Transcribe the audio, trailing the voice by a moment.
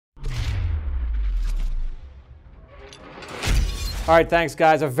All right, thanks,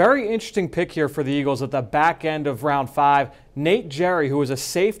 guys. A very interesting pick here for the Eagles at the back end of round 5. Nate Gerry, who was a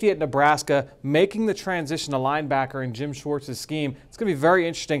safety at Nebraska, making the transition to linebacker in Jim Schwartz's scheme. It's going to be very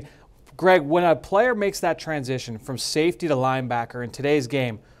interesting. Greg, when a player makes that transition from safety to linebacker in today's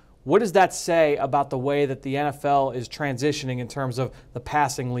game, what does that say about the way that the NFL is transitioning in terms of the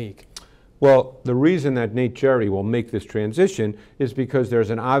passing league? Well, the reason that Nate Gerry will make this transition is because there's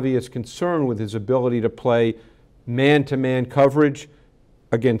an obvious concern with his ability to play man-to-man coverage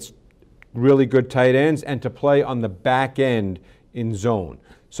against really good tight ends and to play on the back end in zone.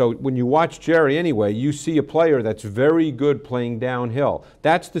 So when you watch Gerry anyway, you see a player that's very good playing downhill.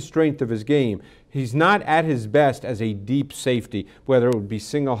 That's the strength of his game. He's not at his best as a deep safety, whether it would be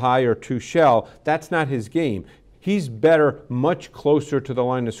single high or two shell. That's not his game. He's better much closer to the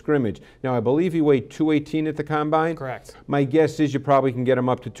line of scrimmage. Now, I believe he weighed 218 at the combine. Correct. My guess is you probably can get him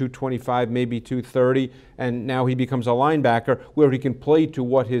up to 225, maybe 230, and now he becomes a linebacker where he can play to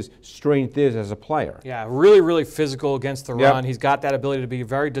what his strength is as a player. Yeah, really, really physical against the run. He's got that ability to be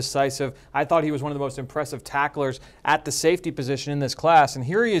very decisive. I thought he was one of the most impressive tacklers at the safety position in this class, and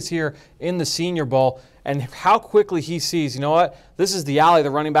here he is here in the Senior Bowl. And how quickly he sees, you know what, this is the alley the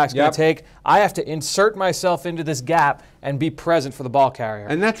running back's going to take. I have to insert myself into this gap and be present for the ball carrier.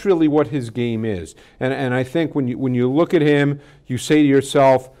 And that's really what his game is. And I think when you look at him, you say to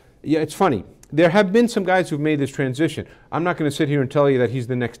yourself, yeah, it's funny. There have been some guys who've made this transition. I'm not going to sit here and tell you that he's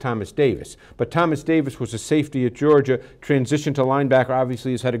the next Thomas Davis. But Thomas Davis was a safety at Georgia, transitioned to linebacker,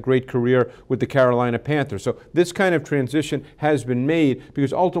 obviously has had a great career with the Carolina Panthers. So this kind of transition has been made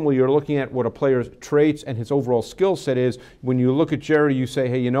because ultimately you're looking at what a player's traits and his overall skill set is. When you look at Gerry, you say,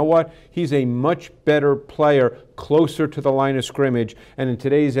 hey, you know what? He's a much better player closer to the line of scrimmage. And in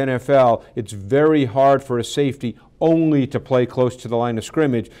today's NFL, it's very hard for a safety only to play close to the line of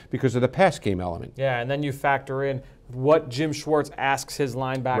scrimmage because of the pass game element. Yeah, and then you factor in what Jim Schwartz asks his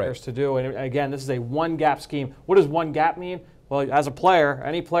linebackers to do. And again, this is a one-gap scheme. What does one gap mean? Well, as a player,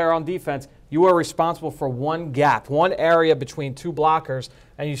 any player on defense, you are responsible for one gap, one area between two blockers.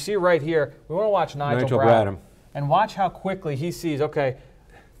 And you see right here, we want to watch Nigel Bradham. And watch how quickly he sees, okay,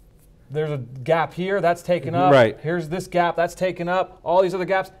 there's a gap here, that's taken up. Right. Here's this gap, that's taken up. All these other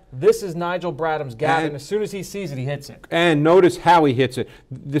gaps. This is Nigel Bradham's gap, and as soon as he sees it, he hits it. And notice how he hits it.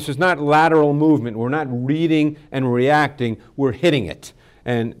 This is not lateral movement. We're not reading and reacting. We're hitting it.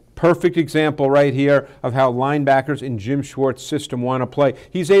 And perfect example right here of how linebackers in Jim Schwartz's system want to play.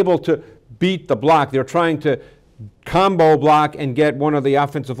 He's able to beat the block. They're trying to combo block and get one of the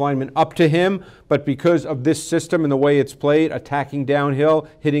offensive linemen up to him, but because of this system and the way it's played, attacking downhill,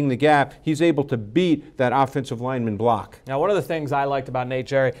 hitting the gap, he's able to beat that offensive lineman block. Now, one of the things I liked about Nate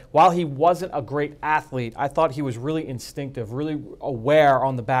Gerry, while he wasn't a great athlete, I thought he was really instinctive, really aware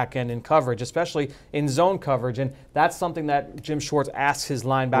on the back end in coverage, especially in zone coverage, and that's something that Jim Schwartz asks his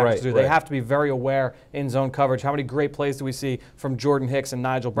linebackers to do. They have to be very aware in zone coverage. How many great plays do we see from Jordan Hicks and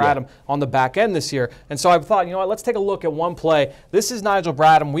Nigel Bradham on the back end this year? And so I thought, you know what, let's take a look at one play. This is Nigel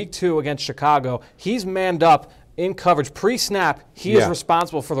Bradham, week 2 against Chicago. He's manned up in coverage. Pre-snap, he is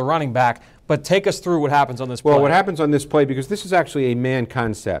responsible for the running back. But take us through what happens on this play. Well, what happens on this play, because this is actually a man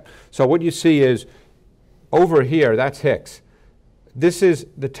concept. So what you see is over here, that's Hicks. This is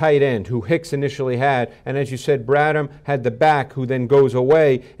the tight end who Hicks initially had, and as you said, Bradham had the back who then goes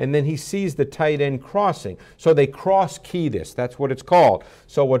away, and then he sees the tight end crossing. So they cross-key this. That's what it's called.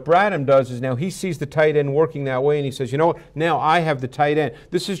 So what Bradham does is now he sees the tight end working that way, and he says, you know what, now I have the tight end.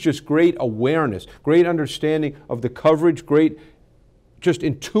 This is just great awareness, great understanding of the coverage, great just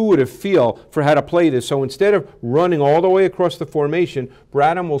intuitive feel for how to play this. So instead of running all the way across the formation,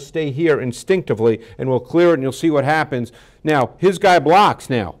 Bradham will stay here instinctively and will clear it, and you'll see what happens. Now, his guy blocks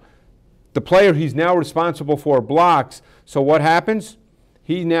now. The player he's now responsible for blocks. So what happens?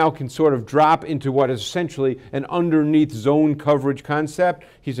 He now can sort of drop into what is essentially an underneath zone coverage concept.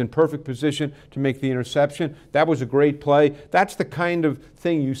 He's in perfect position to make the interception. That was a great play. That's the kind of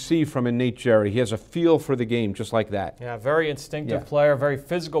thing you see from a Nate Gerry. He has a feel for the game just like that. Yeah, very instinctive player, very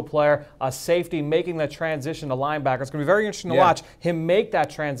physical player, a safety making that transition to linebacker. It's going to be very interesting to watch him make that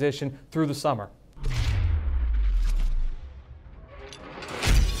transition through the summer.